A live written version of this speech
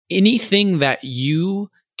anything that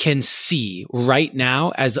you can see right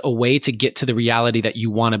now as a way to get to the reality that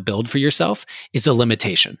you want to build for yourself is a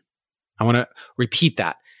limitation. I want to repeat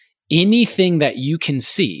that. Anything that you can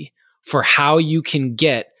see for how you can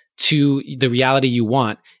get to the reality you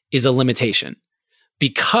want is a limitation,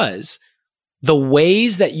 because the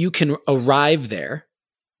ways that you can arrive there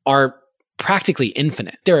are practically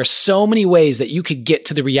infinite. There are so many ways that you could get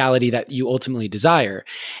to the reality that you ultimately desire.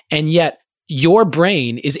 And yet your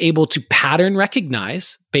brain is able to pattern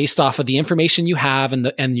recognize, based off of the information you have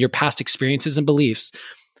and your past experiences and beliefs,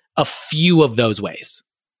 a few of those ways.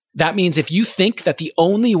 That means if you think that the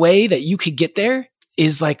only way that you could get there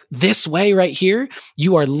is like this way right here,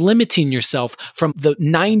 you are limiting yourself from the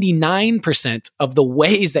 99% of the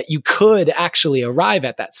ways that you could actually arrive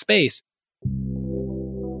at that space.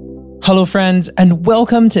 Hello, friends, and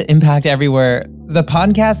welcome to Impact Everywhere, the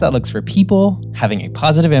podcast that looks for people having a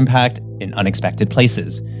positive impact in unexpected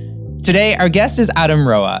places. Today, our guest is Adam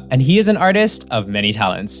Roa, and he is an artist of many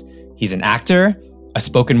talents. He's an actor, a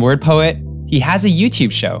spoken word poet, he has a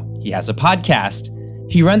YouTube show, he has a podcast,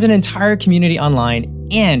 he runs an entire community online,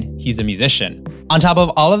 and he's a musician. On top of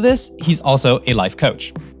all of this, he's also a life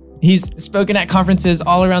coach. He's spoken at conferences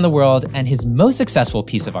all around the world, and his most successful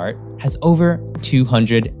piece of art has over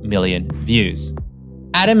 200 million views.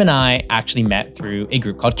 Adam and I actually met through a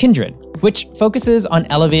group called Kindred, which focuses on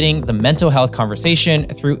elevating the mental health conversation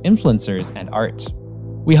through influencers and art.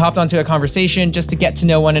 We hopped onto a conversation just to get to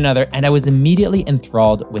know one another, and I was immediately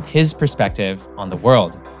enthralled with his perspective on the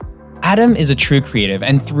world. Adam is a true creative,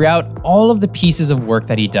 and throughout all of the pieces of work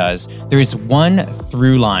that he does, there is one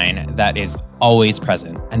through line that is always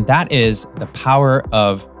present, and that is the power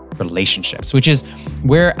of relationships, which is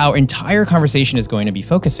where our entire conversation is going to be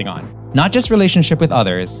focusing on. Not just relationship with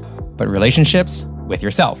others, but relationships with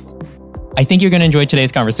yourself. I think you're going to enjoy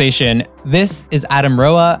today's conversation. This is Adam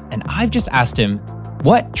Roa, and I've just asked him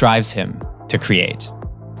what drives him to create.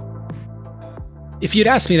 If you'd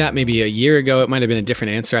asked me that maybe a year ago, it might have been a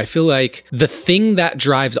different answer. I feel like the thing that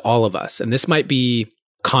drives all of us, and this might be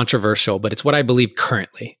controversial, but it's what I believe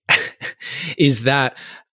currently, is that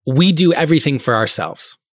we do everything for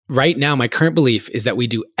ourselves. Right now, my current belief is that we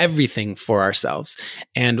do everything for ourselves.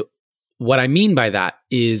 And what I mean by that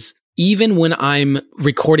is, even when I'm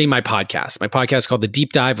recording my podcast called The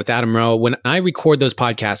Deep Dive with Adam Roa, when I record those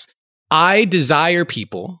podcasts, I desire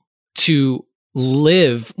people to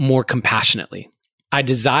live more compassionately. I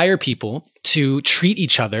desire people to treat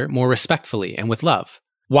each other more respectfully and with love.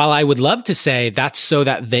 While I would love to say that's so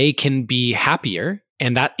that they can be happier,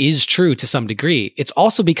 and that is true to some degree, it's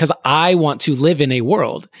also because I want to live in a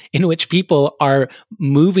world in which people are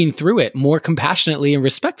moving through it more compassionately and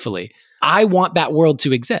respectfully. I want that world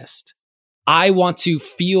to exist. I want to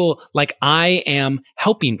feel like I am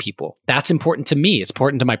helping people. That's important to me. It's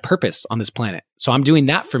important to my purpose on this planet. So I'm doing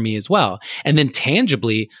that for me as well. And then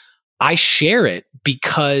tangibly, I share it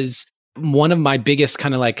because one of my biggest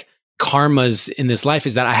kind of like karmas in this life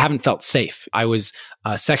is that I haven't felt safe. I was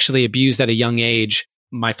sexually abused at a young age.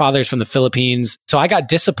 My father's from the Philippines. So I got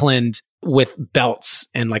disciplined with belts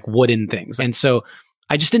and like wooden things. And so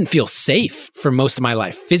I just didn't feel safe for most of my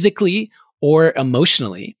life, physically or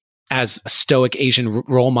emotionally, as a stoic Asian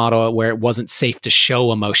role model where it wasn't safe to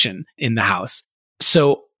show emotion in the house.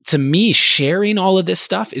 So to me, sharing all of this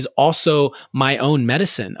stuff is also my own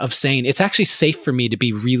medicine of saying it's actually safe for me to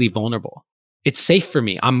be really vulnerable. It's safe for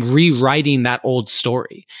me. I'm rewriting that old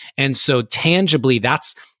story. And so tangibly,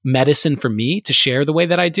 that's medicine for me to share the way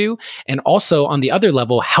that I do. And also on the other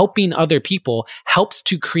level, helping other people helps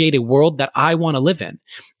to create a world that I want to live in.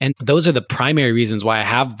 And those are the primary reasons why I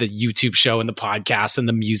have the YouTube show and the podcast and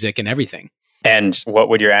the music and everything. And what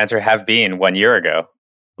would your answer have been 1 year ago?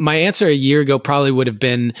 My answer a year ago probably would have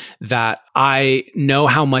been that I know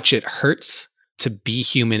how much it hurts to be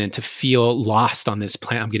human and to feel lost on this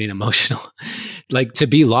planet. I'm getting emotional. Like to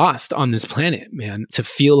be lost on this planet, man, to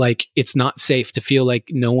feel like it's not safe, to feel like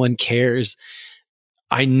no one cares.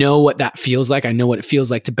 I know what that feels like. I know what it feels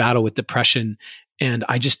like to battle with depression. And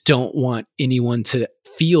I just don't want anyone to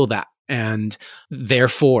feel that. And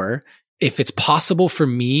therefore, if it's possible for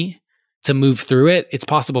me to move through it, it's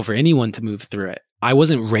possible for anyone to move through it. I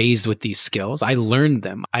wasn't raised with these skills. I learned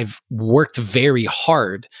them. I've worked very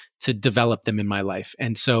hard to develop them in my life.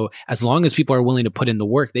 And so as long as people are willing to put in the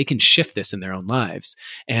work, they can shift this in their own lives.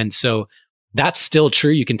 And so that's still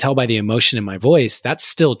true. You can tell by the emotion in my voice, that's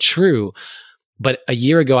still true. But a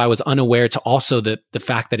year ago, I was unaware to also the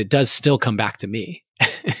fact that it does still come back to me.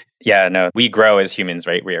 Yeah, no, we grow as humans,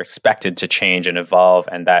 right? We are expected to change and evolve,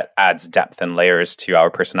 and that adds depth and layers to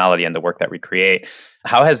our personality and the work that we create.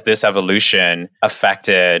 How has this evolution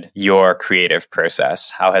affected your creative process?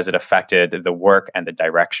 How has it affected the work and the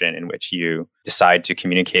direction in which you decide to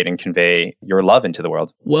communicate and convey your love into the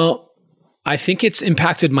world? Well, I think it's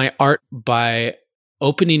impacted my art by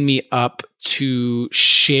opening me up to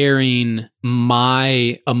sharing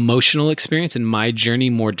my emotional experience and my journey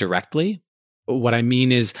more directly. What I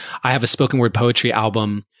mean is, I have a spoken word poetry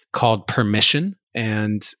album called Permission,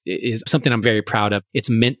 and it is something I'm very proud of. It's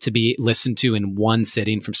meant to be listened to in one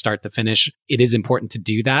sitting from start to finish. It is important to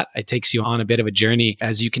do that. It takes you on a bit of a journey,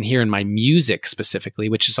 as you can hear in my music specifically,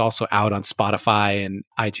 which is also out on Spotify and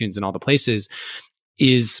iTunes and all the places,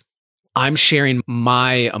 is I'm sharing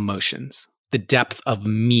my emotions, the depth of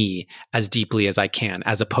me as deeply as I can,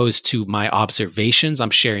 as opposed to my observations. I'm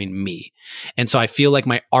sharing me. And so I feel like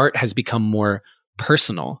my art has become more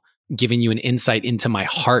personal, giving you an insight into my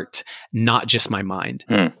heart, not just my mind.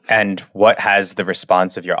 And what has the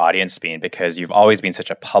response of your audience been? Because you've always been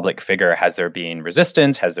such a public figure. Has there been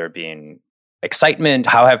resistance? Has there been excitement?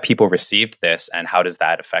 How have people received this? And how does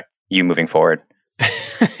that affect you moving forward?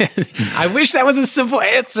 I wish that was a simple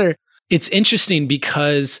answer. It's interesting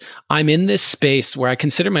because I'm in this space where I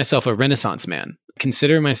consider myself a Renaissance man,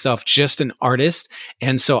 consider myself just an artist.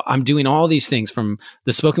 And so I'm doing all these things, from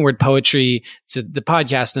the spoken word poetry to the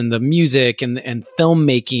podcast and the music and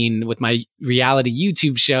filmmaking with my reality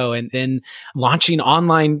YouTube show, and then launching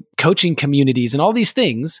online coaching communities and all these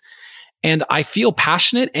things. And I feel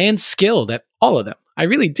passionate and skilled at all of them. I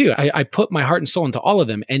really do. I put my heart and soul into all of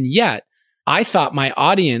them. And yet I thought my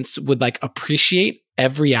audience would appreciate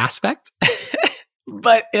every aspect,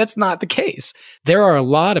 but it's not the case. There are a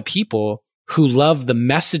lot of people who love the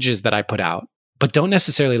messages that I put out, but don't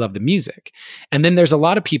necessarily love the music. And then there's a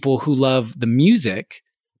lot of people who love the music,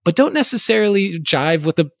 but don't necessarily jive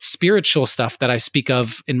with the spiritual stuff that I speak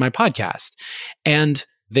of in my podcast. And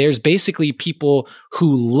there's basically people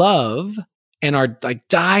who love and are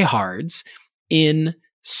diehards in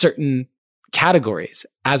certain categories,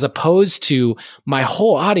 as opposed to my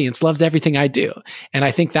whole audience loves everything I do. And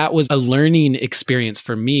I think that was a learning experience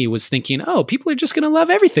for me, was thinking, oh, people are just going to love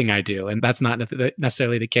everything I do. And that's not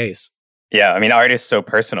necessarily the case. Yeah, I mean, art is so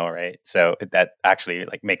personal, right? So that actually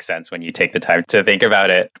makes sense when you take the time to think about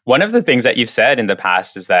it. One of the things that you've said in the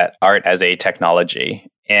past is that art as a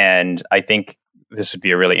technology. And I think this would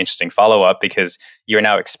be a really interesting follow-up, because you're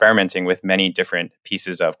now experimenting with many different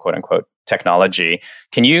pieces of quote unquote technology.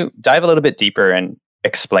 Can you dive a little bit deeper and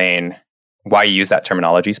explain why you use that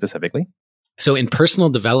terminology specifically? So in personal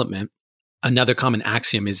development, another common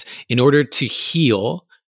axiom is, in order to heal,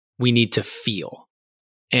 we need to feel.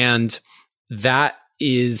 And that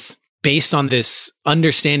is based on this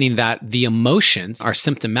understanding that the emotions are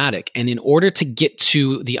symptomatic. And in order to get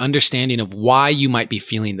to the understanding of why you might be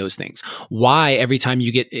feeling those things, why every time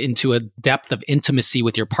you get into a depth of intimacy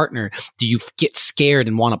with your partner, do you get scared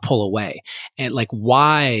and want to pull away? And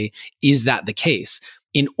why is that the case?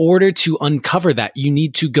 In order to uncover that, you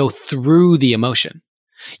need to go through the emotion.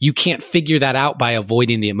 You can't figure that out by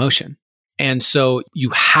avoiding the emotion. And so you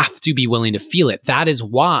have to be willing to feel it. That is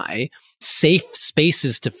why safe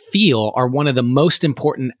spaces to feel are one of the most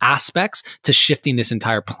important aspects to shifting this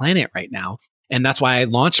entire planet right now. And that's why I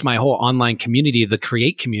launched my whole online community, the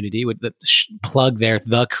Create Community, with the plug there,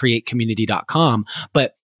 thecreatecommunity.com.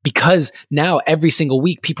 But because now every single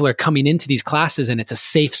week people are coming into these classes and it's a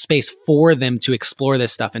safe space for them to explore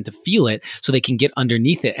this stuff and to feel it, so they can get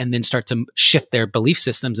underneath it and then start to shift their belief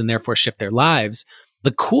systems and therefore shift their lives.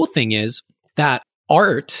 The cool thing is that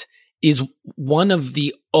art is one of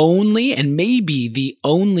the only, and maybe the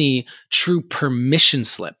only, true permission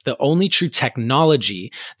slip, the only true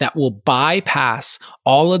technology that will bypass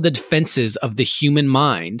all of the defenses of the human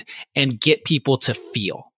mind and get people to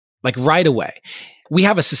feel right away. We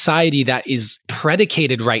have a society that is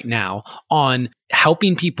predicated right now on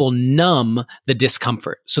helping people numb the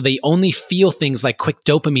discomfort. So they only feel things like quick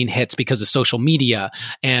dopamine hits because of social media,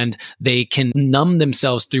 and they can numb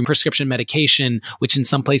themselves through prescription medication, which in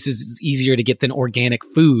some places is easier to get than organic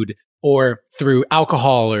food, or through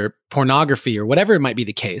alcohol or pornography or whatever it might be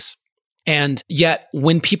the case. And yet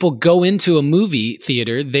when people go into a movie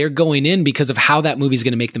theater, they're going in because of how that movie is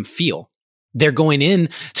going to make them feel. They're going in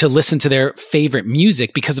to listen to their favorite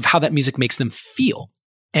music because of how that music makes them feel.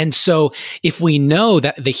 And so if we know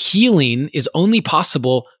that the healing is only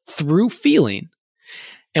possible through feeling,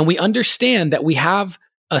 and we understand that we have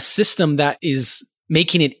a system that is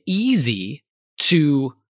making it easy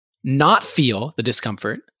to not feel the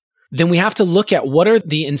discomfort, then we have to look at what are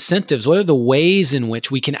the incentives, what are the ways in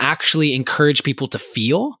which we can actually encourage people to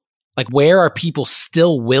feel Like, where are people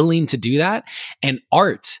still willing to do that? And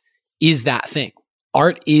art is that thing.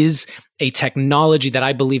 Art is a technology that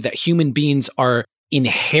I believe that human beings are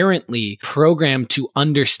inherently programmed to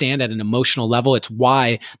understand at an emotional level. It's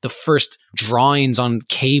why the first drawings on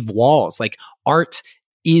cave walls, like art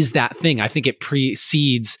is that thing. I think it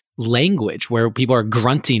precedes language, where people are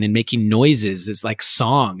grunting and making noises is like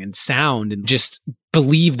song and sound, and just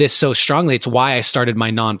believe this so strongly. It's why I started my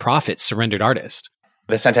nonprofit, Surrendered Artist.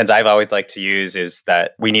 The sentence I've always liked to use is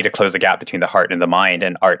that we need to close the gap between the heart and the mind,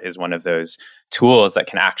 and art is one of those tools that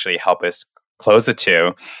can actually help us close the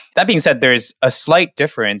two. That being said, there's a slight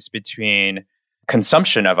difference between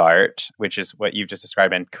consumption of art, which is what you've just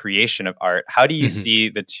described, and creation of art. How do you see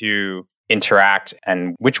the two interact,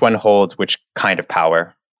 and which one holds which kind of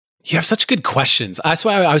power? You have such good questions. That's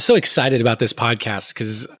why I was so excited about this podcast,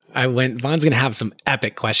 because Vaughn's going to have some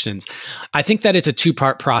epic questions. I think that it's a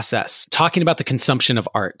two-part process. Talking about the consumption of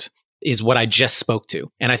art is what I just spoke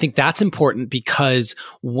to. And I think that's important, because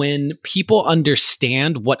when people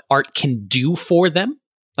understand what art can do for them,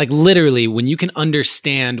 like literally when you can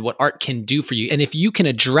understand what art can do for you, and if you can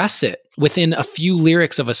address it within a few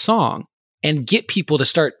lyrics of a song and get people to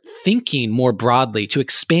start thinking more broadly, to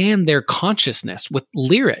expand their consciousness with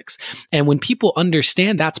lyrics, and when people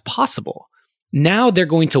understand that's possible, now they're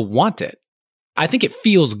going to want it. I think it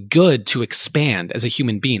feels good to expand as a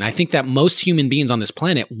human being. I think that most human beings on this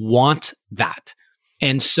planet want that.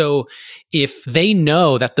 And so if they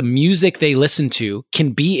know that the music they listen to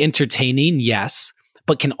can be entertaining, yes,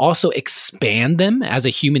 but can also expand them as a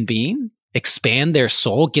human being, expand their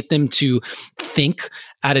soul, get them to think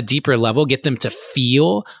at a deeper level, get them to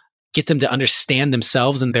feel, get them to understand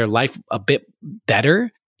themselves and their life a bit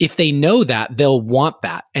better. If they know that, they'll want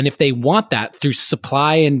that. And if they want that through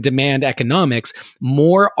supply and demand economics,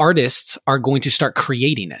 more artists are going to start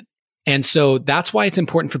creating it. And so that's why it's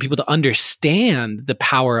important for people to understand the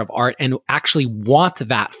power of art and actually want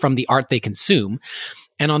that from the art they consume.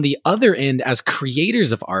 And on the other end, as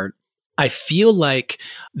creators of art, I feel like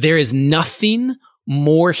there is nothing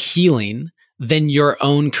more healing than your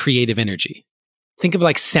own creative energy. Think of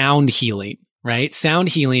like sound healing, right? Sound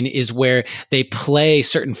healing is where they play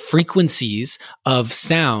certain frequencies of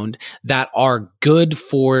sound that are good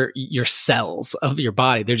for your cells of your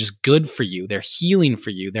body. They're just good for you. They're healing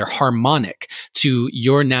for you. They're harmonic to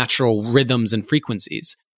your natural rhythms and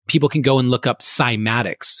frequencies. People can go and look up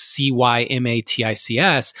cymatics,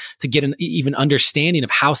 cymatics, to get an even understanding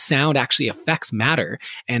of how sound actually affects matter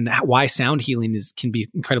and why sound healing can be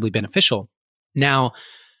incredibly beneficial. Now,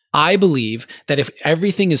 I believe that if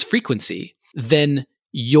everything is frequency, then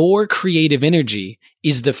your creative energy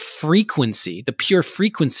is the frequency, the pure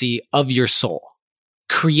frequency of your soul.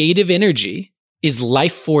 Creative energy is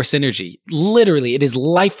life force energy. Literally, it is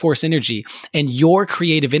life force energy, and your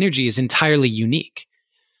creative energy is entirely unique.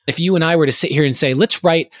 If you and I were to sit here and say, let's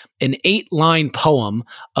write an 8-line poem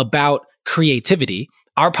about creativity,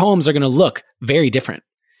 our poems are going to look very different.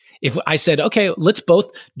 If I said, okay, let's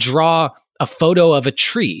both draw a photo of a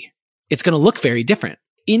tree, it's going to look very different.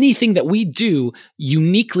 Anything that we do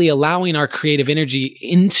uniquely allowing our creative energy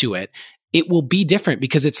into it, it will be different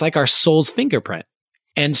because it's like our soul's fingerprint.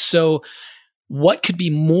 And so what could be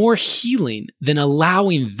more healing than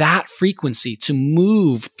allowing that frequency to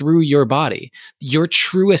move through your body, your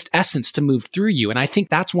truest essence to move through you? And I think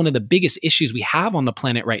that's one of the biggest issues we have on the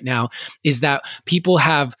planet right now, is that people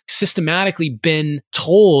have systematically been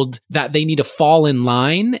told that they need to fall in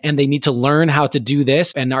line and they need to learn how to do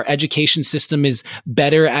this. And our education system is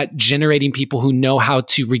better at generating people who know how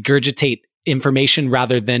to regurgitate information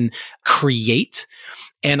rather than create.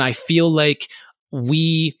 And I feel like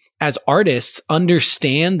we, as artists,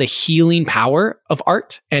 understand the healing power of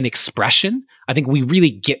art and expression. I think we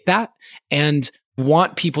really get that and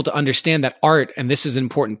want people to understand that art, and this is an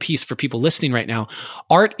important piece for people listening right now,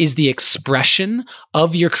 art is the expression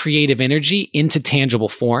of your creative energy into tangible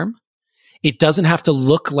form. It doesn't have to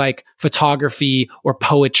look like photography or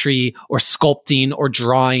poetry or sculpting or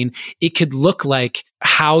drawing. It could look like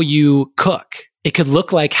how you cook. It could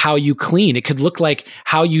look like how you clean. It could look like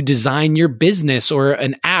how you design your business or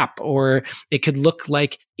an app, or it could look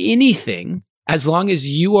like anything, as long as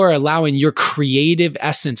you are allowing your creative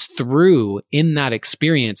essence through in that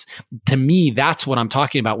experience. To me, that's what I'm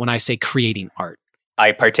talking about when I say creating art.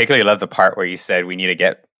 I particularly love the part where you said we need to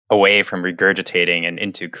get away from regurgitating and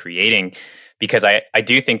into creating, because I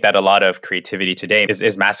do think that a lot of creativity today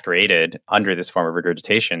is masqueraded under this form of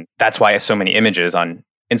regurgitation. That's why so many images on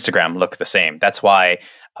Instagram look the same. That's why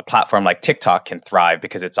a platform like TikTok can thrive,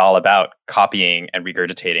 because it's all about copying and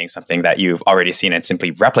regurgitating something that you've already seen and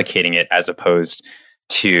simply replicating it, as opposed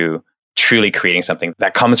to truly creating something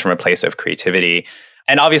that comes from a place of creativity.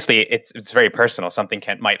 And obviously, it's very personal. Something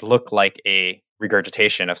might look like a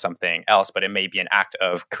regurgitation of something else, but it may be an act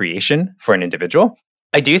of creation for an individual.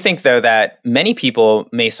 I do think, though, that many people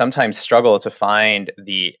may sometimes struggle to find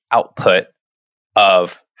the output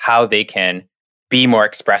of how they can be more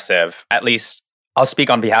expressive. At least I'll speak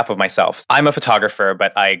on behalf of myself. I'm a photographer,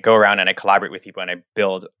 but I go around and I collaborate with people and I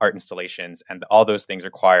build art installations. And all those things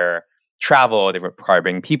require travel. They require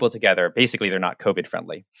bringing people together. Basically, they're not COVID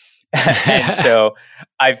friendly. And so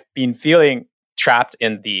I've been feeling trapped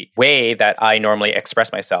in the way that I normally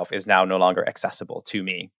express myself is now no longer accessible to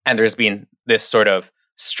me. And there's been this sort of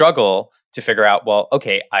struggle to figure out, well,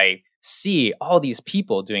 okay, I see all these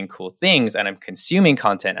people doing cool things and I'm consuming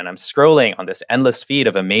content and I'm scrolling on this endless feed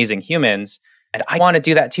of amazing humans. And I want to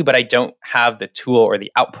do that too, but I don't have the tool or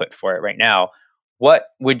the output for it right now. What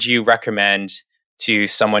would you recommend to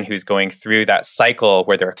someone who's going through that cycle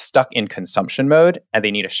where they're stuck in consumption mode and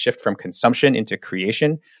they need a shift from consumption into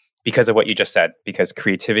creation because of what you just said? Because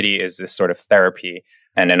creativity is this sort of therapy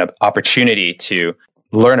and an opportunity to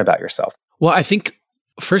learn about yourself. Well, I think,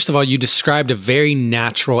 first of all, you described a very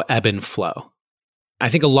natural ebb and flow. I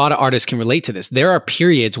think a lot of artists can relate to this. There are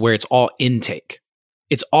periods where it's all intake.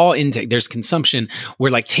 It's all intake. There's consumption. We're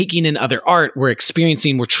like taking in other art. We're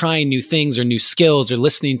experiencing, we're trying new things or new skills or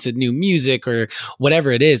listening to new music or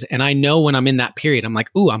whatever it is. And I know when I'm in that period, I'm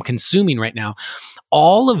like, ooh, I'm consuming right now.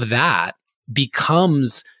 All of that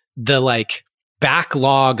becomes the like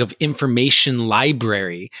backlog of information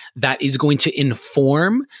library that is going to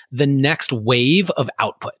inform the next wave of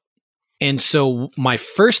output. And so my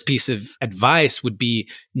first piece of advice would be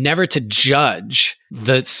never to judge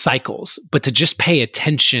the cycles, but to just pay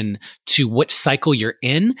attention to what cycle you're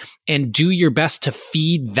in and do your best to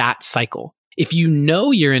feed that cycle. If you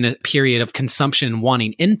know you're in a period of consumption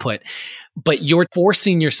wanting input, but you're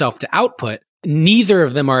forcing yourself to output, neither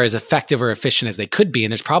of them are as effective or efficient as they could be.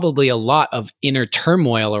 And there's probably a lot of inner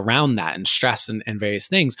turmoil around that and stress and various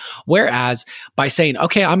things. Whereas by saying,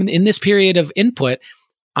 okay, I'm in this period of input,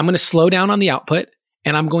 I'm going to slow down on the output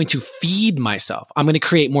and I'm going to feed myself. I'm going to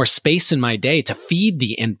create more space in my day to feed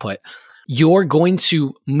the input. You're going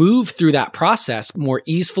to move through that process more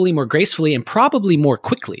easily, more gracefully, and probably more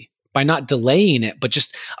quickly by not delaying it, but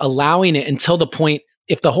just allowing it until the point.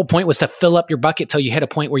 If the whole point was to fill up your bucket till you hit a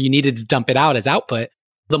point where you needed to dump it out as output,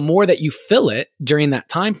 the more that you fill it during that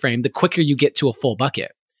time frame, the quicker you get to a full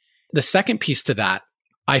bucket. The second piece to that,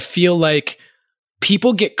 I feel like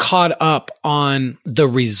people get caught up on the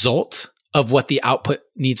result of what the output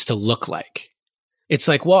needs to look like. It's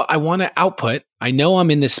like, well, I want to output. I know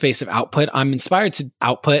I'm in this space of output. I'm inspired to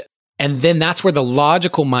output. And then that's where the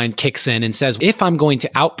logical mind kicks in and says, if I'm going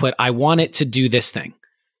to output, I want it to do this thing.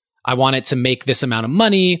 I want it to make this amount of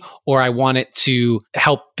money, or I want it to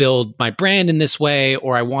help build my brand in this way,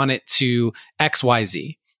 or I want it to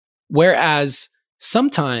XYZ. Whereas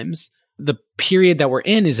sometimes the period that we're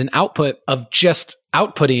in is an output of just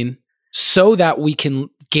outputting so that we can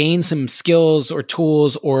gain some skills or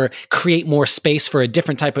tools or create more space for a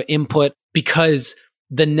different type of input, because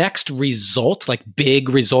the next result, like big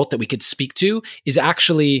result that we could speak to, is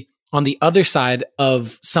actually on the other side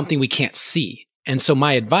of something we can't see. And so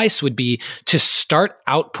my advice would be to start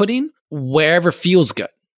outputting wherever feels good.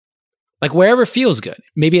 Like wherever feels good.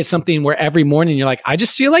 Maybe it's something where every morning you're like, I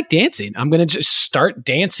just feel like dancing. I'm going to just start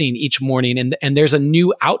dancing each morning. And there's a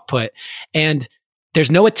new output. And there's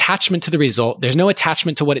no attachment to the result. There's no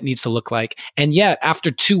attachment to what it needs to look like. And yet, after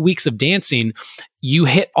 2 weeks of dancing, you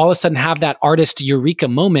all of a sudden have that artist eureka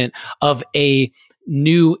moment of a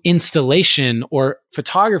new installation or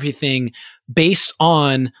photography thing based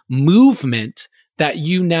on movement that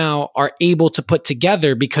you now are able to put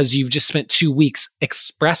together because you've just spent 2 weeks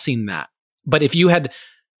expressing that. But if you had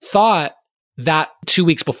thought that 2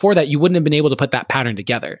 weeks before that, you wouldn't have been able to put that pattern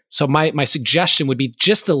together. So my suggestion would be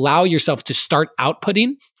just allow yourself to start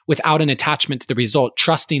outputting without an attachment to the result,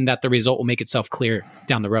 trusting that the result will make itself clear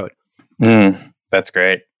down the road. That's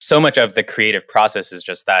great. So much of the creative process is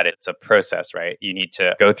just that. It's a process, right? You need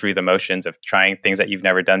to go through the motions of trying things that you've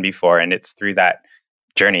never done before. And it's through that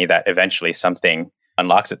journey that eventually something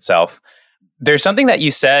unlocks itself. There's something that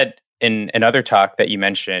you said in another talk that you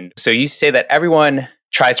mentioned. So you say that everyone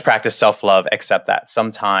tries to practice self-love, except that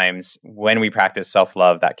sometimes when we practice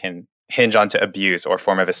self-love, that can hinge onto abuse or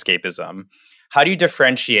form of escapism. How do you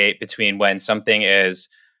differentiate between when something is,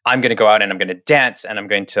 I'm going to go out and I'm going to dance and I'm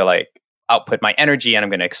going to like output my energy and I'm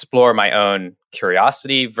going to explore my own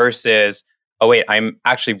curiosity versus, oh wait, I'm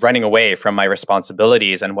actually running away from my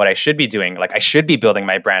responsibilities and what I should be doing. Like I should be building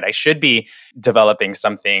my brand. I should be developing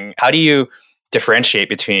something. How do you differentiate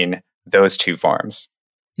between those two forms?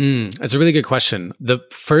 That's a really good question. The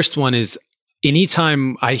first one is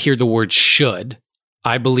anytime I hear the word should,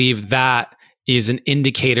 I believe that is an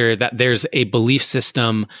indicator that there's a belief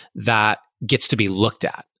system that gets to be looked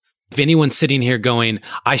at. If anyone's sitting here going,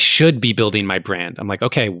 I should be building my brand, I'm like,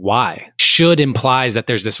 okay, why? Should implies that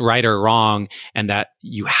there's this right or wrong and that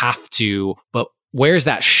you have to, but where's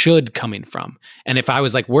that should coming from? And if I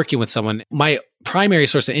was like working with someone, my primary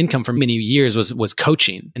source of income for many years was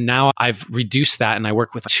coaching. And now I've reduced that and I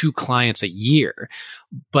work with 2 clients a year.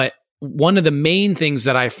 But one of the main things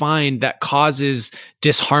that I find that causes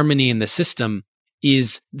disharmony in the system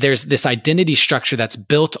is there's this identity structure that's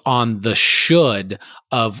built on the should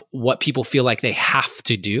of what people feel like they have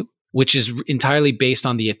to do, which is entirely based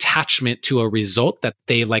on the attachment to a result that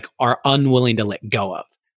they like are unwilling to let go of.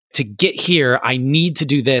 To get here, I need to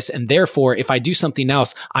do this. And therefore, if I do something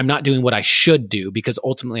else, I'm not doing what I should do because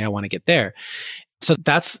ultimately I want to get there. So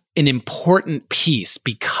that's an important piece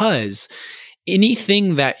because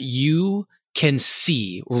anything that you can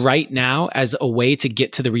see right now as a way to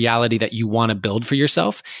get to the reality that you want to build for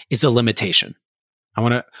yourself is a limitation. I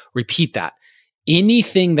want to repeat that.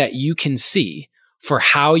 Anything that you can see for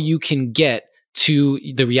how you can get to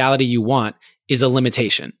the reality you want is a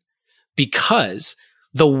limitation because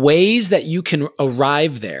the ways that you can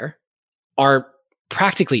arrive there are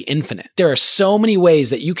practically infinite. There are so many ways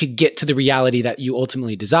that you could get to the reality that you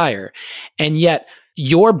ultimately desire. And yet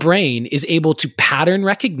your brain is able to pattern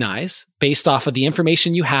recognize based off of the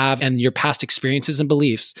information you have and your past experiences and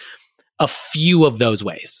beliefs, a few of those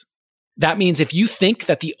ways. That means if you think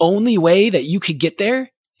that the only way that you could get there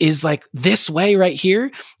is like this way right here,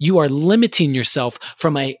 you are limiting yourself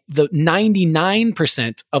from the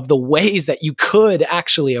 99% of the ways that you could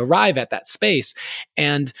actually arrive at that space.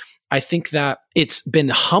 And I think that it's been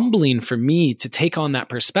humbling for me to take on that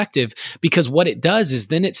perspective because what it does is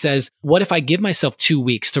then it says, what if I give myself 2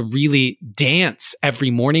 weeks to really dance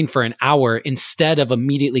every morning for an hour instead of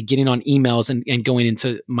immediately getting on emails and going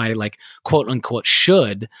into my like quote unquote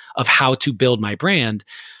should of how to build my brand?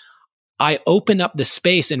 I open up the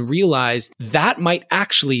space and realize that might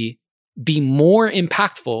actually be more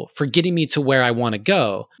impactful for getting me to where I want to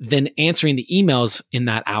go than answering the emails in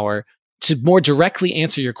that hour. To more directly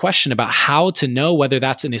answer your question about how to know whether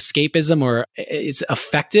that's an escapism or it's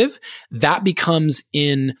effective, that becomes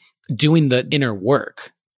in doing the inner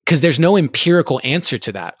work. Because there's no empirical answer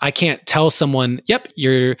to that. I can't tell someone, yep,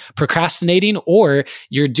 you're procrastinating or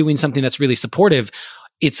you're doing something that's really supportive.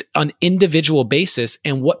 It's an individual basis.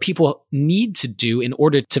 And what people need to do in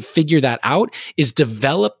order to figure that out is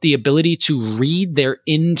develop the ability to read their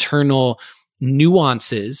internal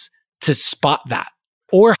nuances to spot that.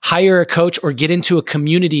 Or hire a coach or get into a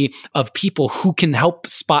community of people who can help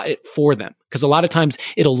spot it for them. Because a lot of times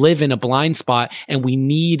it'll live in a blind spot and we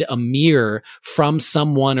need a mirror from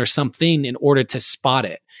someone or something in order to spot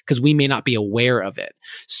it because we may not be aware of it.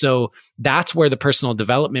 So that's where the personal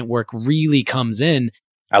development work really comes in.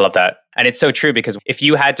 I love that. And it's so true because if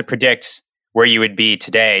you had to predict where you would be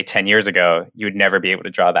today, 10 years ago, you would never be able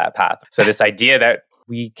to draw that path. So this idea that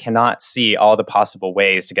we cannot see all the possible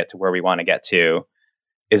ways to get to where we want to get to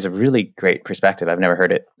is a really great perspective. I've never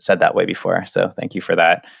heard it said that way before. So thank you for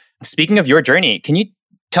that. Speaking of your journey, can you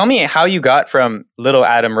tell me how you got from little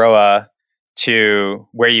Adam Roa to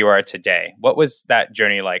where you are today? What was that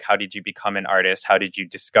journey like? How did you become an artist? How did you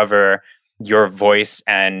discover your voice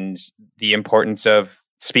and the importance of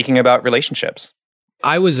speaking about relationships?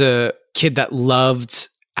 I was a kid that loved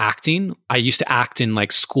acting. I used to act in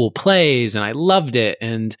like school plays and I loved it.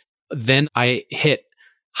 And then I hit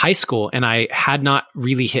high school and I had not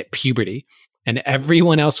really hit puberty and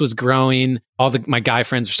everyone else was growing. My guy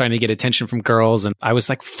friends were starting to get attention from girls. And I was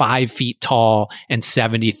like 5 feet tall and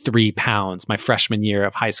 73 pounds my freshman year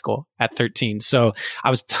of high school at 13. So I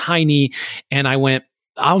was tiny and I went,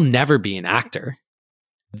 I'll never be an actor.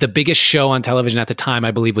 The biggest show on television at the time,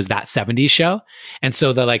 I believe, was That 70s Show. And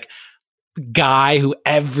so the like guy who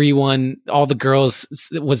all the girls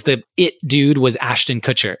was the it dude was Ashton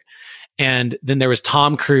Kutcher. And then there was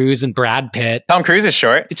Tom Cruise and Brad Pitt. Tom Cruise is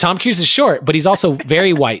short. Tom Cruise is short, but he's also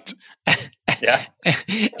very white. Yeah.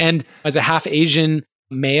 And as a half Asian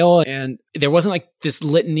male, and there wasn't like this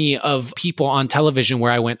litany of people on television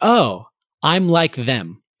where I went, oh, I'm like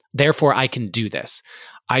them. Therefore, I can do this.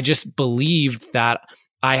 I just believed that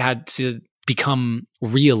I had to become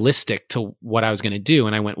realistic to what I was going to do.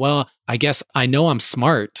 And I went, well, I guess I know I'm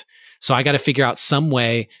smart. So I got to figure out some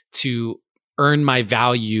way to earn my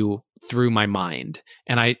value through my mind.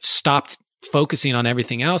 And I stopped focusing on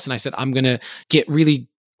everything else. And I said, I'm going to get really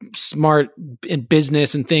smart in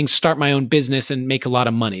business and things, start my own business and make a lot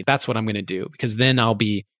of money. That's what I'm going to do because then I'll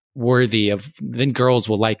be worthy of, then girls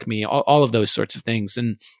will like me, all of those sorts of things.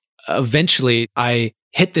 And eventually I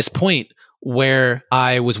hit this point where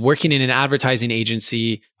I was working in an advertising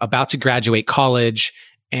agency, about to graduate college,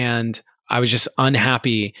 and I was just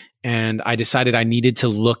unhappy. And I decided I needed to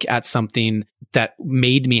look at something that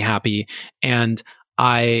made me happy. And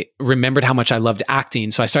I remembered how much I loved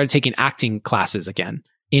acting. So I started taking acting classes again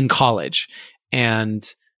in college. And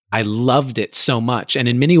I loved it so much. And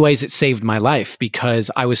in many ways, it saved my life because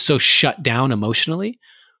I was so shut down emotionally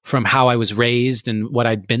from how I was raised and what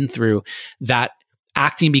I'd been through, that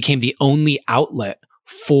acting became the only outlet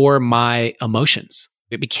for my emotions.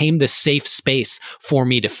 It became the safe space for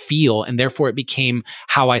me to feel. And therefore, it became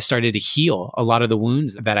how I started to heal a lot of the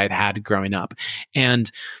wounds that I'd had growing up.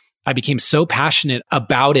 And I became so passionate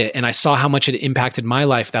about it, and I saw how much it impacted my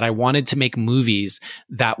life, that I wanted to make movies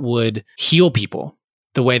that would heal people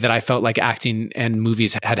the way that I felt like acting and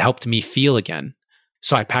movies had helped me feel again.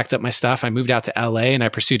 So I packed up my stuff, I moved out to LA, and I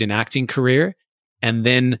pursued an acting career. And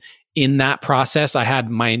then in that process, I had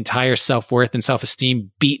my entire self-worth and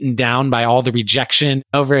self-esteem beaten down by all the rejection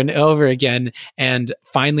over and over again, and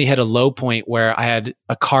finally hit a low point where I had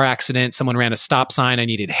a car accident. Someone ran a stop sign. I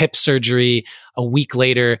needed hip surgery. A week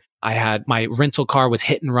later, I had my rental car was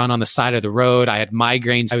hit and run on the side of the road. I had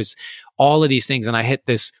migraines. I was all of these things. And I hit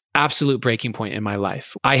this absolute breaking point in my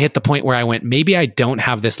life. I hit the point where I went, maybe I don't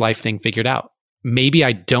have this life thing figured out. Maybe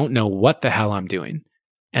I don't know what the hell I'm doing.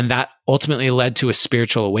 And that ultimately led to a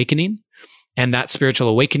spiritual awakening. And that spiritual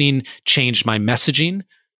awakening changed my messaging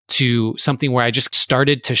to something where I just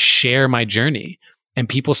started to share my journey. And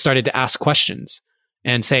people started to ask questions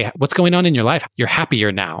and say, what's going on in your life? You're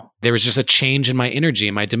happier now. There was just a change in my energy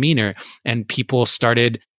and my demeanor. And people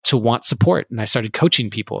started to want support. And I started coaching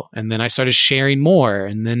people. And then I started sharing more.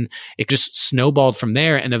 And then it just snowballed from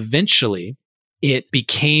there. And eventually it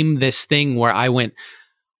became this thing where I went,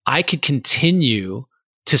 I could continue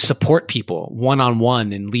to support people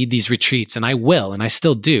one-on-one and lead these retreats. And I will, and I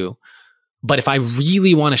still do. But if I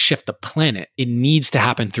really want to shift the planet, it needs to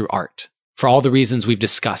happen through art, for all the reasons we've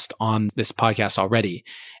discussed on this podcast already.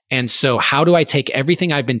 And so how do I take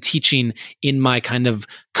everything I've been teaching in my kind of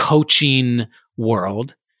coaching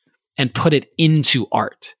world and put it into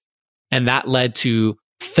art? And that led to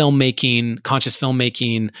filmmaking, conscious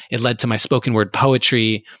filmmaking. It led to my spoken word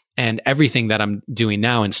poetry and everything that I'm doing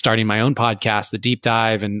now, and starting my own podcast, The Deep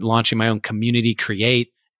Dive, and launching my own community,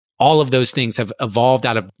 Create. All of those things have evolved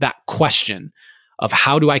out of that question of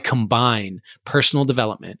how do I combine personal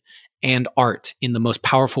development and art in the most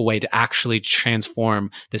powerful way to actually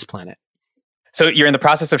transform this planet. So you're in the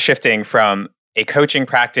process of shifting from a coaching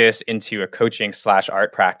practice into a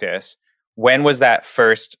coaching/art practice. When was that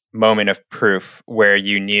first moment of proof where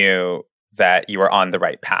you knew that you were on the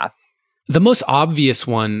right path? The most obvious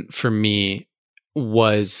one for me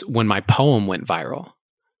was when my poem went viral.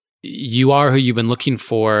 You Are Who You've Been Looking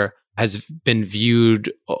For has been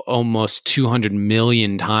viewed almost 200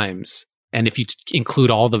 million times. And if you include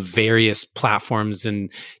all the various platforms and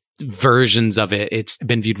versions of it, it's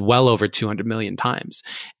been viewed well over 200 million times.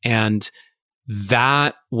 And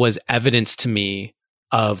that was evidence to me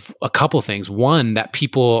of a couple things. One, that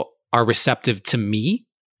people are receptive to me,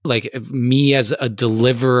 like me as a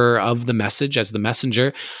deliverer of the message, as the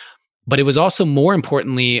messenger. But it was also, more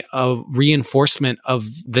importantly, a reinforcement of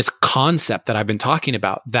this concept that I've been talking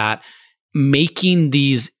about, that making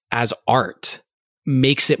these as art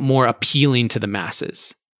makes it more appealing to the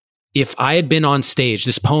masses. If I had been on stage,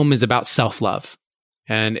 this poem is about self-love,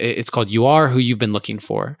 and it's called You Are Who You've Been Looking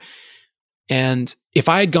For. And if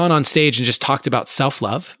I had gone on stage and just talked about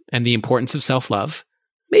self-love and the importance of self-love,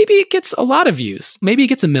 maybe it gets a lot of views. Maybe it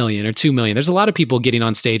gets 1 million or 2 million. There's a lot of people getting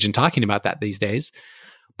on stage and talking about that these days.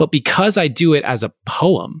 But because I do it as a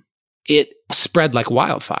poem, it spread like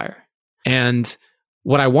wildfire. And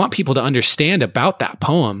what I want people to understand about that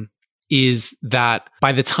poem is that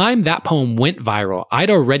by the time that poem went viral, I'd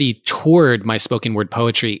already toured my spoken word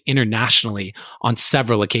poetry internationally on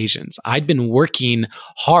several occasions. I'd been working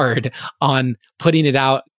hard on putting it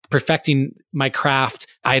out, perfecting my craft.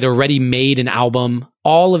 I'd already made an album,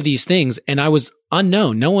 all of these things, and I was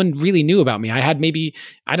unknown. No one really knew about me. I had maybe,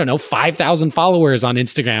 5,000 followers on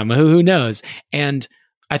Instagram. Who knows? And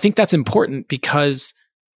I think that's important because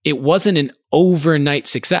it wasn't an overnight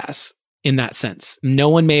success in that sense. No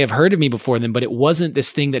one may have heard of me before then, but it wasn't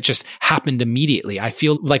this thing that just happened immediately. I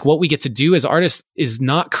feel like what we get to do as artists is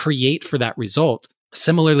not create for that result.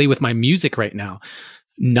 Similarly with my music right now,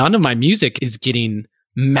 none of my music is getting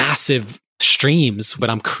massive streams, but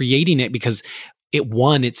I'm creating it because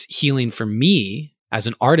it's healing for me as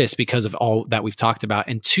an artist because of all that we've talked about.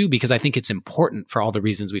 And two, because I think it's important for all the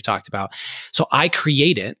reasons we've talked about. So I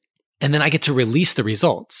create it and then I get to release the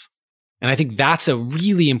results. And I think that's a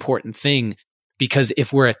really important thing, because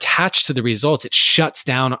if we're attached to the results, it shuts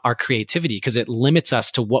down our creativity because it limits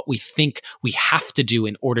us to what we think we have to do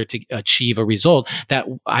in order to achieve a result that,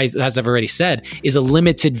 as I've already said, is a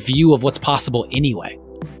limited view of what's possible anyway.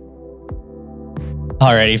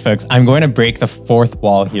 Alrighty, folks, I'm going to break the fourth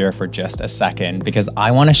wall here for just a second because I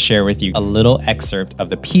want to share with you a little excerpt of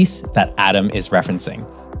the piece that Adam is referencing.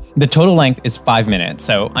 The total length is 5 minutes,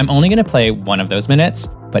 so I'm only going to play one of those minutes,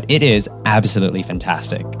 but it is absolutely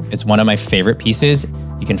fantastic. It's one of my favorite pieces.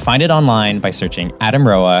 You can find it online by searching Adam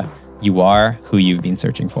Roa, You Are Who You've Been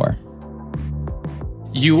Searching For.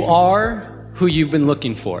 You are who you've been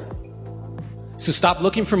looking for. So stop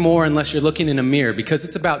looking for more unless you're looking in a mirror, because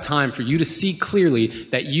it's about time for you to see clearly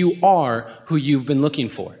that you are who you've been looking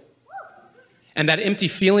for. And that empty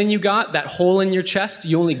feeling you got, that hole in your chest,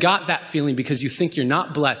 you only got that feeling because you think you're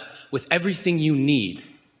not blessed with everything you need.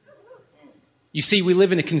 You see, we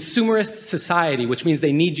live in a consumerist society, which means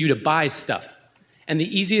they need you to buy stuff. And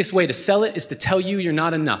the easiest way to sell it is to tell you you're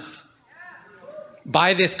not enough.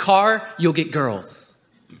 Buy this car, you'll get girls.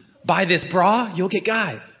 Buy this bra, you'll get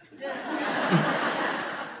guys.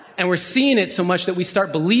 And we're seeing it so much that we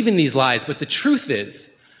start believing these lies. But the truth is,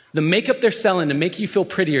 the makeup they're selling to make you feel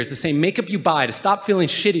prettier is the same makeup you buy to stop feeling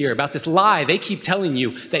shittier about this lie they keep telling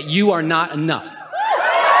you that you are not enough.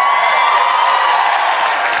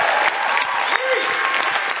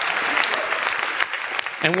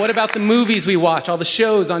 And what about the movies we watch, all the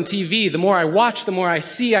shows on TV? The more I watch, the more I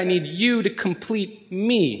see I need you to complete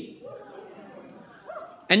me.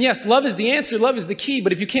 And yes, love is the answer, love is the key,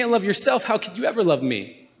 but if you can't love yourself, how could you ever love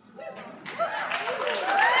me?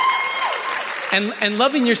 And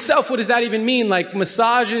loving yourself, what does that even mean? Like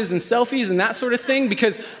massages and selfies and that sort of thing?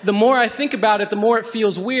 Because the more I think about it, the more it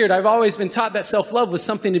feels weird. I've always been taught that self-love was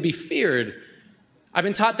something to be feared. I've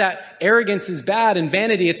been taught that arrogance is bad and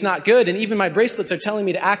vanity, it's not good. And even my bracelets are telling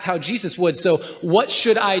me to act how Jesus would. So what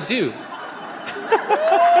should I do? How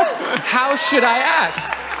should I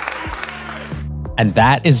act? And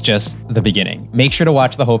that is just the beginning. Make sure to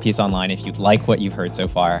watch the whole piece online if you like what you've heard so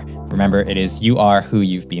far. Remember, it is You Are Who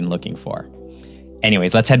You've Been Looking For.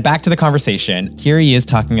 Anyways, let's head back to the conversation. Here he is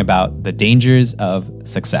talking about the dangers of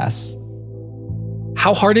success.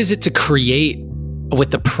 How hard is it to create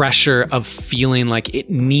with the pressure of feeling like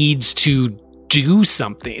it needs to do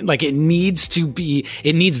something? Like it needs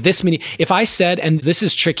this many. If I said, and this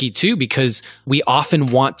is tricky too, because we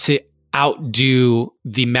often want to outdo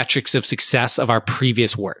the metrics of success of our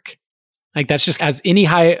previous work. Like that's just, as any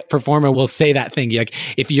high performer will say that thing. Like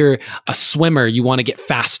if you're a swimmer, you want to get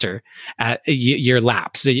faster at your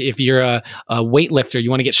laps. If you're a weightlifter, you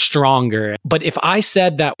want to get stronger. But if I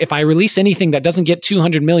said that if I release anything that doesn't get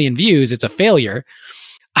 200 million views, it's a failure,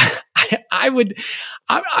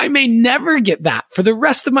 I may never get that for the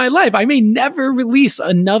rest of my life. I may never release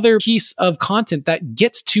another piece of content that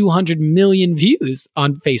gets 200 million views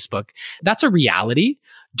on Facebook. That's a reality.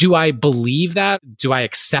 Do I believe that? Do I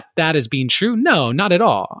accept that as being true? No, not at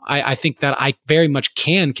all. I think that I very much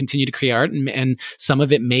can continue to create art and some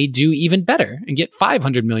of it may do even better and get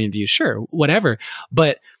 500 million views. Sure, whatever.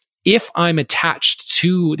 But if I'm attached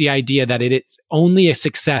to the idea that it is only a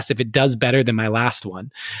success if it does better than my last one,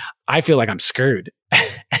 I feel like I'm screwed.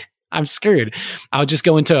 I'm screwed. I'll just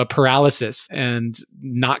go into a paralysis and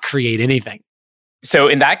not create anything. So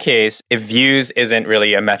in that case, if views isn't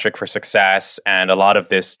really a metric for success and a lot of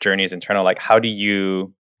this journey is internal, like how do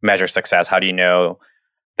you measure success? How do you know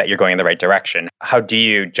that you're going in the right direction? How do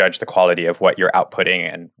you judge the quality of what you're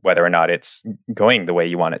outputting and whether or not it's going the way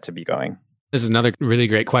you want it to be going? This is another really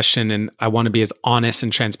great question. And I want to be as honest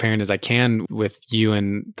and transparent as I can with you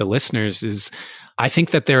and the listeners. Is I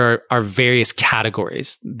think that there are various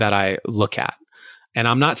categories that I look at. And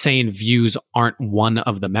I'm not saying views aren't one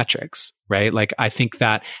of the metrics, right? Like I think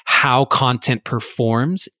that how content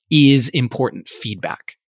performs is important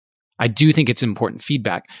feedback. I do think it's important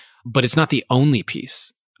feedback, but it's not the only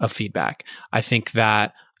piece of feedback. I think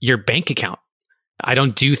that your bank account, I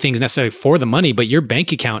don't do things necessarily for the money, but your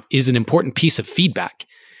bank account is an important piece of feedback.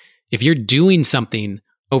 If you're doing something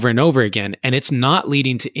over and over again and it's not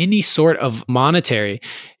leading to any sort of monetary,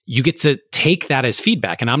 you get to take that as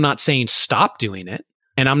feedback. And I'm not saying stop doing it.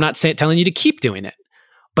 And I'm not telling you to keep doing it,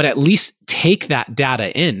 but at least take that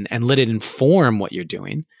data in and let it inform what you're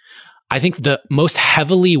doing. I think the most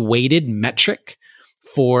heavily weighted metric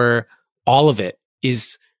for all of it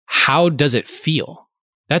is how does it feel?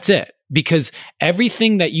 That's it. because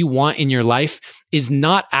everything that you want in your life is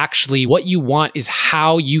not actually what you want, is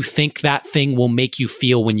how you think that thing will make you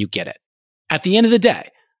feel when you get it. At the end of the day,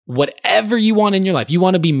 whatever you want in your life, you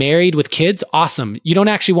want to be married with kids? Awesome. You don't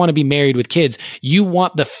actually want to be married with kids. You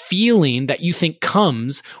want the feeling that you think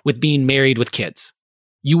comes with being married with kids.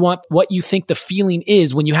 You want what you think the feeling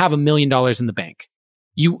is when you have $1 million in the bank.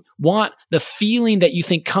 You want the feeling that you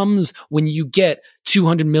think comes when you get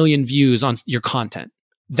 200 million views on your content.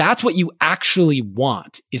 That's what you actually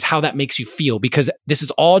want, is how that makes you feel, because this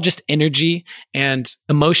is all just energy, and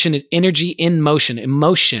emotion is energy in motion.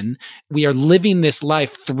 Emotion, we are living this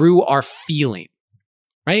life through our feeling,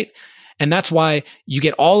 right? And that's why you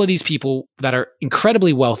get all of these people that are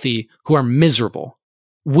incredibly wealthy who are miserable.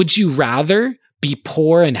 Would you rather be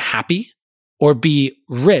poor and happy or be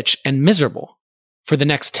rich and miserable for the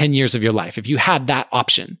next 10 years of your life? If you had that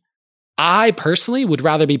option, I personally would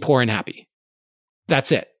rather be poor and happy.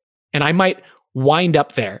 That's it. And I might wind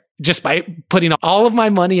up there just by putting all of my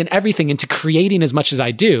money and everything into creating as much as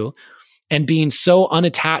I do and being so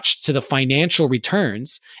unattached to the financial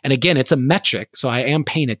returns. And again, it's a metric, so I am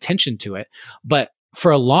paying attention to it. But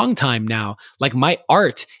for a long time now, like, my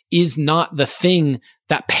art is not the thing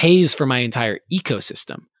that pays for my entire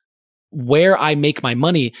ecosystem. Where I make my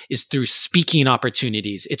money is through speaking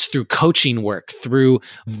opportunities. It's through coaching work, through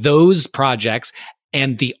those projects.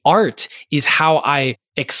 And the art is how I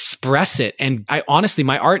express it. And I honestly,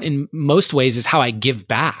 my art in most ways is how I give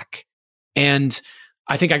back. And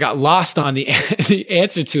I think I got lost on the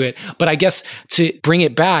answer to it. But I guess to bring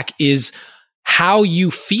it back is how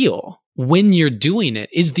you feel when you're doing it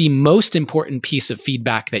is the most important piece of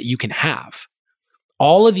feedback that you can have.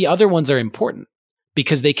 All of the other ones are important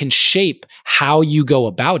because they can shape how you go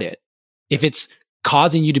about it. If it's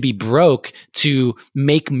causing you to be broke to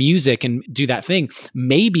make music and do that thing,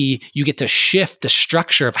 maybe you get to shift the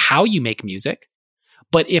structure of how you make music.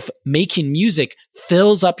 But if making music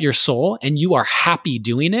fills up your soul and you are happy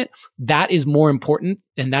doing it, that is more important,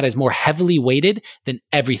 and that is more heavily weighted than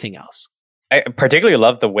everything else. I particularly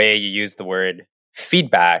love the way you use the word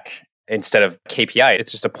feedback instead of KPI.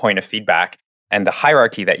 It's just a point of feedback, and the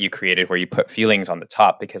hierarchy that you created where you put feelings on the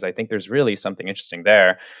top, because I think there's really something interesting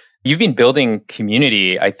there. You've been building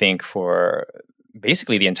community, I think, for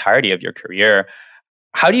basically the entirety of your career.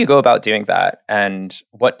 How do you go about doing that? And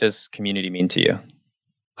what does community mean to you?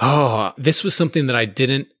 Oh, this was something that I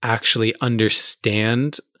didn't actually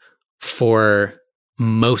understand for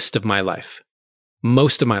most of my life.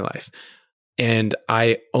 And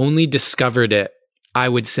I only discovered it, I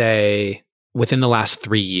would say, within the last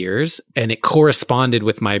 3 years. And it corresponded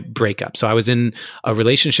with my breakup. So I was in a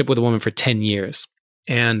relationship with a woman for 10 years.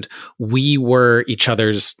 And we were each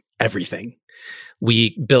other's everything.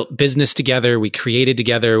 We built business together. We created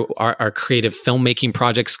together our creative filmmaking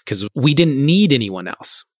projects because we didn't need anyone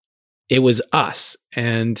else. It was us.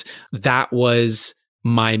 And that was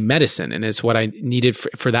my medicine. And it's what I needed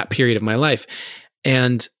for that period of my life.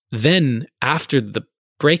 And then after the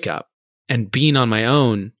breakup and being on my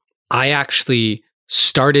own, I actually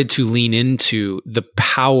started to lean into the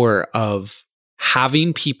power of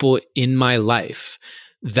having people in my life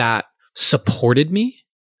that supported me,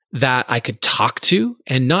 that I could talk to,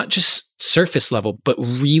 and not just surface level, but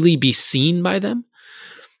really be seen by them.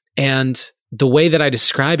 And the way that I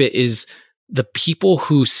describe it is the people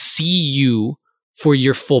who see you for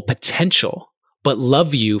your full potential, but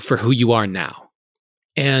love you for who you are now.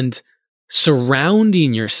 And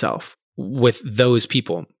surrounding yourself with those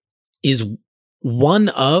people is one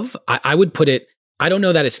of, I would put it, I don't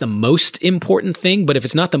know that it's the most important thing, but if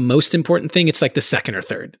it's not the most important thing, it's like the second or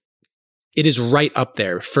third. It is right up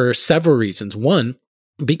there for several reasons. One,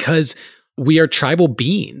 because we are tribal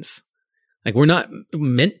beings. Like, we're not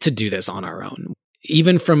meant to do this on our own.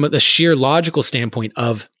 Even from the sheer logical standpoint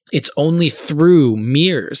of it's only through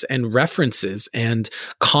mirrors and references and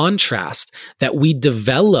contrast that we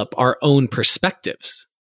develop our own perspectives.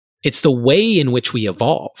 It's the way in which we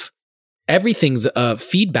evolve. Everything's a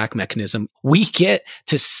feedback mechanism. We get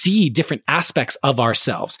to see different aspects of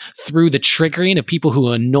ourselves through the triggering of people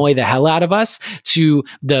who annoy the hell out of us, to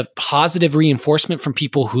the positive reinforcement from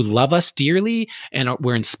people who love us dearly and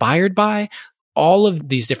we're inspired by, all of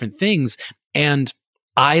these different things. And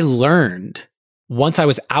I learned, once I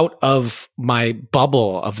was out of my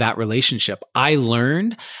bubble of that relationship, I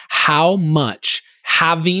learned how much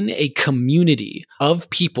having a community of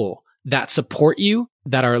people that support you,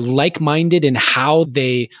 that are like-minded in how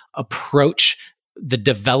they approach the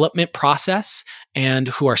development process, and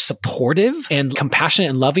who are supportive and compassionate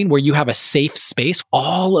and loving, where you have a safe space.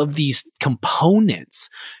 All of these components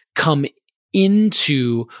come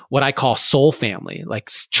into what I call soul family, like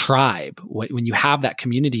tribe, when you have that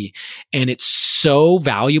community, and it's so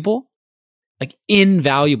valuable, like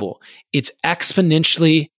invaluable, it's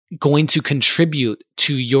exponentially going to contribute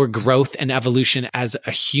to your growth and evolution as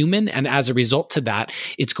a human. And as a result to that,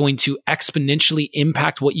 it's going to exponentially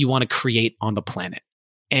impact what you want to create on the planet.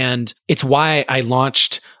 And it's why I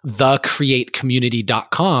launched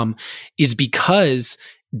thecreatecommunity.com, is because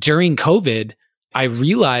during COVID, I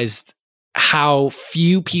realized how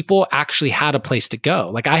few people actually had a place to go.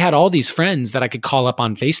 Like I had all these friends that I could call up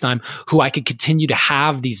on FaceTime who I could continue to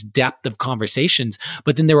have these depth of conversations.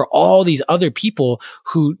 But then there were all these other people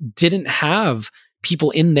who didn't have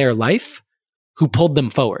people in their life who pulled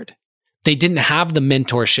them forward. They didn't have the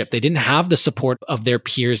mentorship. They didn't have the support of their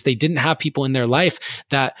peers. They didn't have people in their life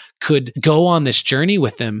that could go on this journey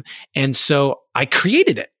with them. And so I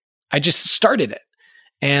created it. I just started it.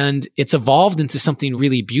 And it's evolved into something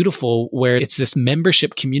really beautiful, where it's this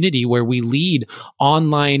membership community where we lead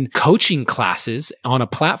online coaching classes on a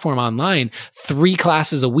platform online, 3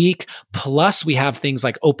 classes a week. Plus we have things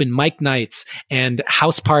like open mic nights and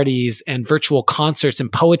house parties and virtual concerts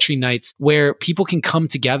and poetry nights where people can come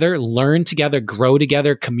together, learn together, grow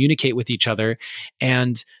together, communicate with each other,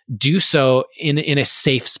 and do so in a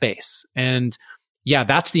safe space. And yeah,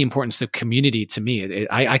 that's the importance of community to me.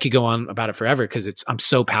 I could go on about it forever because I'm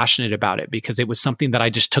so passionate about it, because it was something that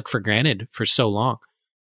I just took for granted for so long.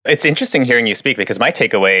 It's interesting hearing you speak, because my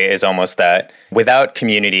takeaway is almost that without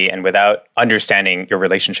community and without understanding your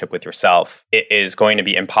relationship with yourself, it is going to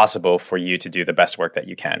be impossible for you to do the best work that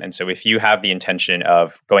you can. And so if you have the intention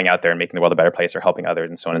of going out there and making the world a better place or helping others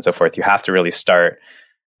and so on and so forth, you have to really start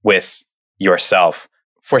with yourself.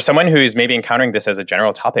 For someone who's maybe encountering this as a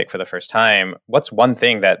general topic for the first time, what's one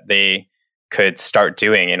thing that they could start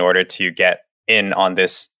doing in order to get in on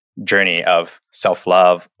this journey of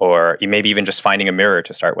self-love, or maybe even just finding a mirror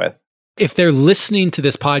to start with? If they're listening to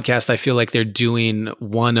this podcast, I feel like they're doing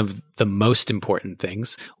one of the most important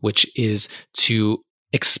things, which is to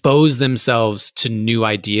expose themselves to new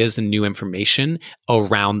ideas and new information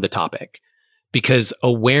around the topic. Because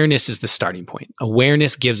awareness is the starting point.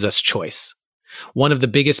 Awareness gives us choice. One of the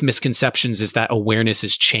biggest misconceptions is that awareness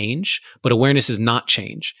is change, but awareness is not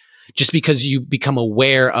change. Just because you become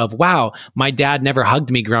aware of, wow, my dad never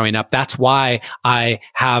hugged me growing up, that's why I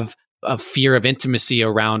have a fear of intimacy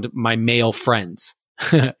around my male friends.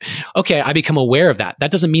 Okay, I become aware of that.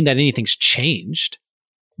 That doesn't mean that anything's changed,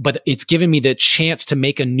 but it's given me the chance to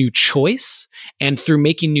make a new choice. And through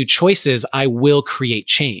making new choices, I will create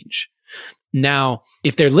change. Now,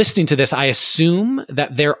 if they're listening to this, I assume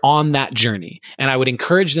that they're on that journey, and I would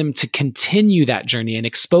encourage them to continue that journey and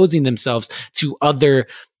exposing themselves to other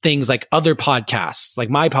things, like other podcasts, like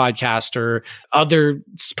my podcast, or other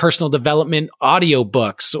personal development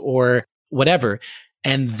audiobooks or whatever.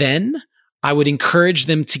 And then I would encourage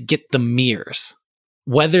them to get the mirrors,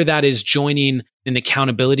 whether that is joining an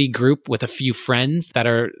accountability group with a few friends that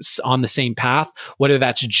are on the same path, whether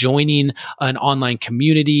that's joining an online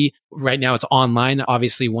community. Right now it's online.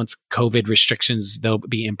 Obviously, once COVID restrictions, they'll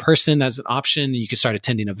be in person as an option. You can start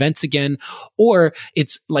attending events again, or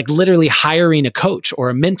it's like literally hiring a coach or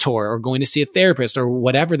a mentor or going to see a therapist or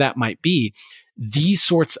whatever that might be. These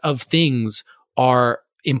sorts of things are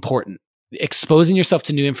important. Exposing yourself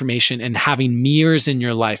to new information and having mirrors in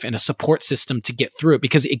your life and a support system to get through it,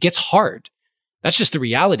 because it gets hard. That's just the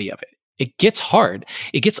reality of it. It gets hard.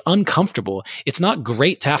 It gets uncomfortable. It's not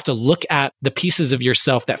great to have to look at the pieces of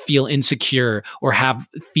yourself that feel insecure or have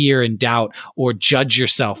fear and doubt or judge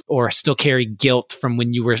yourself or still carry guilt from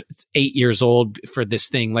when you were 8 years old for this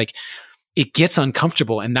thing. Like, it gets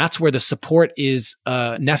uncomfortable. And that's where the support is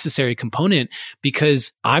a necessary component,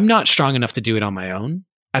 because I'm not strong enough to do it on my own.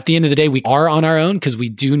 At the end of the day, we are on our own because we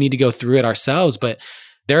do need to go through it ourselves. But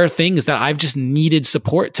there are things that I've just needed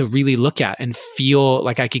support to really look at and feel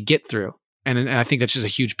like I could get through. And I think that's just a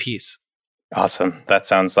huge piece. Awesome. That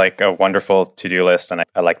sounds like a wonderful to-do list. And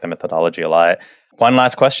I like the methodology a lot. One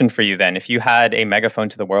last question for you then. If you had a megaphone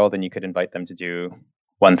to the world and you could invite them to do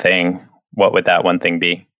one thing, what would that one thing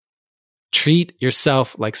be? Treat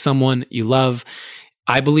yourself like someone you love.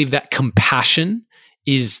 I believe that compassion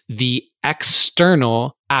is the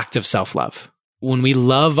external act of self-love. When we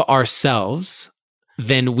love ourselves,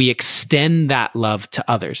 then we extend that love to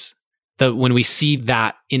others. When we see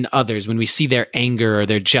that in others, when we see their anger or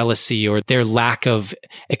their jealousy or their lack of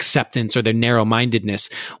acceptance or their narrow-mindedness,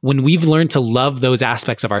 when we've learned to love those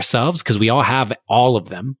aspects of ourselves, because we all have all of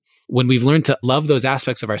them, when we've learned to love those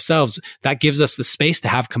aspects of ourselves, that gives us the space to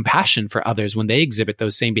have compassion for others when they exhibit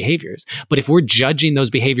those same behaviors. But if we're judging those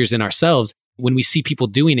behaviors in ourselves, when we see people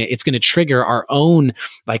doing it, it's going to trigger our own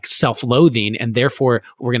like self-loathing, and therefore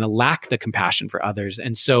we're going to lack the compassion for others.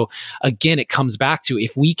 And so again, it comes back to,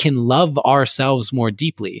 if we can love ourselves more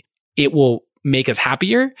deeply, it will make us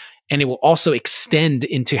happier, and it will also extend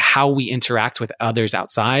into how we interact with others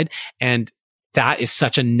outside. And that is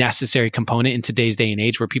such a necessary component in today's day and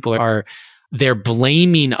age, where people they're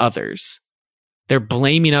blaming others. They're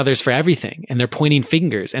blaming others for everything, and they're pointing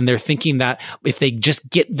fingers, and they're thinking that if they just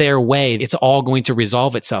get their way, it's all going to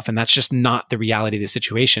resolve itself. And that's just not the reality of the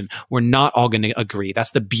situation. We're not all going to agree.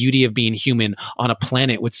 That's the beauty of being human on a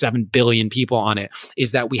planet with 7 billion people on it,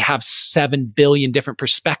 is that we have 7 billion different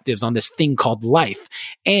perspectives on this thing called life.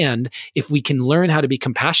 And if we can learn how to be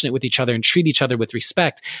compassionate with each other and treat each other with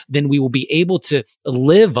respect, then we will be able to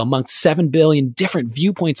live amongst 7 billion different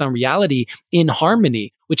viewpoints on reality in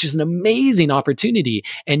harmony, which is an amazing opportunity.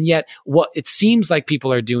 And yet what it seems like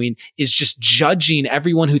people are doing is just judging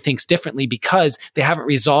everyone who thinks differently because they haven't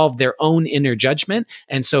resolved their own inner judgment.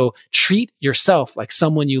 And so treat yourself like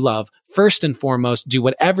someone you love. First and foremost, do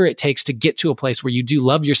whatever it takes to get to a place where you do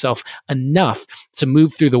love yourself enough to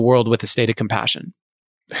move through the world with a state of compassion.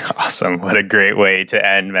 Awesome. What a great way to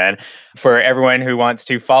end, man. For everyone who wants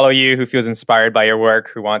to follow you, who feels inspired by your work,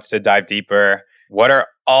 who wants to dive deeper, what are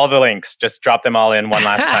all the links? Just drop them all in one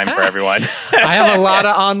last time for everyone. I have a lot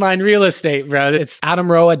of online real estate, bro. It's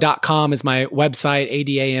adamroa.com is my website,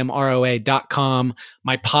 ADAMROA.com.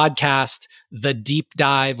 My podcast, The Deep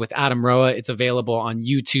Dive with Adam Roa. It's available on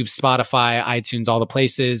YouTube, Spotify, iTunes, all the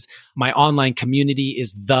places. My online community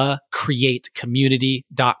is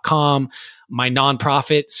thecreatecommunity.com. My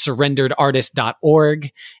nonprofit,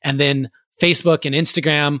 surrenderedartist.org. And then Facebook and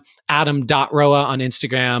Instagram, adam.roa on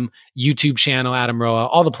Instagram, YouTube channel, Adam Roa,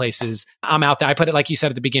 all the places. I'm out there. I put it, like you said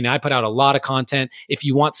at the beginning, I put out a lot of content. If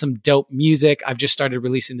you want some dope music, I've just started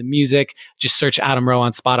releasing the music. Just search Adam Roa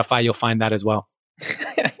on Spotify. You'll find that as well.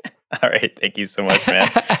 All right. Thank you so much, man.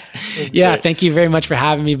 Yeah. Thank you very much for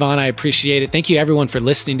having me, Vaughn. I appreciate it. Thank you everyone for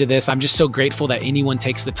listening to this. I'm just so grateful that anyone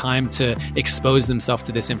takes the time to expose themselves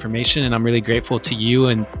to this information. And I'm really grateful to you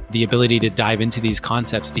and the ability to dive into these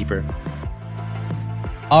concepts deeper.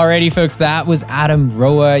 Alrighty, folks, that was Adam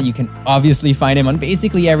Roa. You can obviously find him on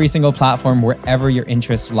basically every single platform wherever your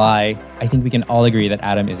interests lie. I think we can all agree that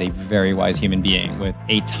Adam is a very wise human being with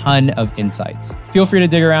a ton of insights. Feel free to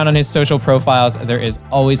dig around on his social profiles. There is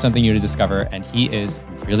always something new to discover, and he is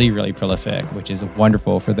really, really prolific, which is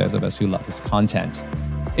wonderful for those of us who love his content.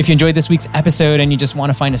 If you enjoyed this week's episode and you just want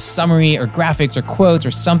to find a summary or graphics or quotes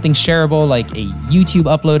or something shareable like a YouTube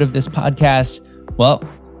upload of this podcast, well,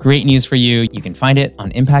 great news for you. You can find it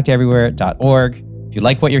on impacteverywhere.org. If you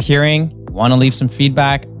like what you're hearing, want to leave some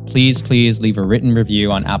feedback, please leave a written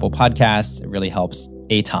review on Apple Podcasts. It really helps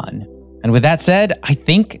a ton. And with that said, I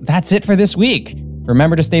think that's it for this week.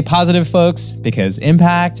 Remember to stay positive, folks, because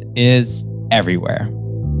impact is everywhere.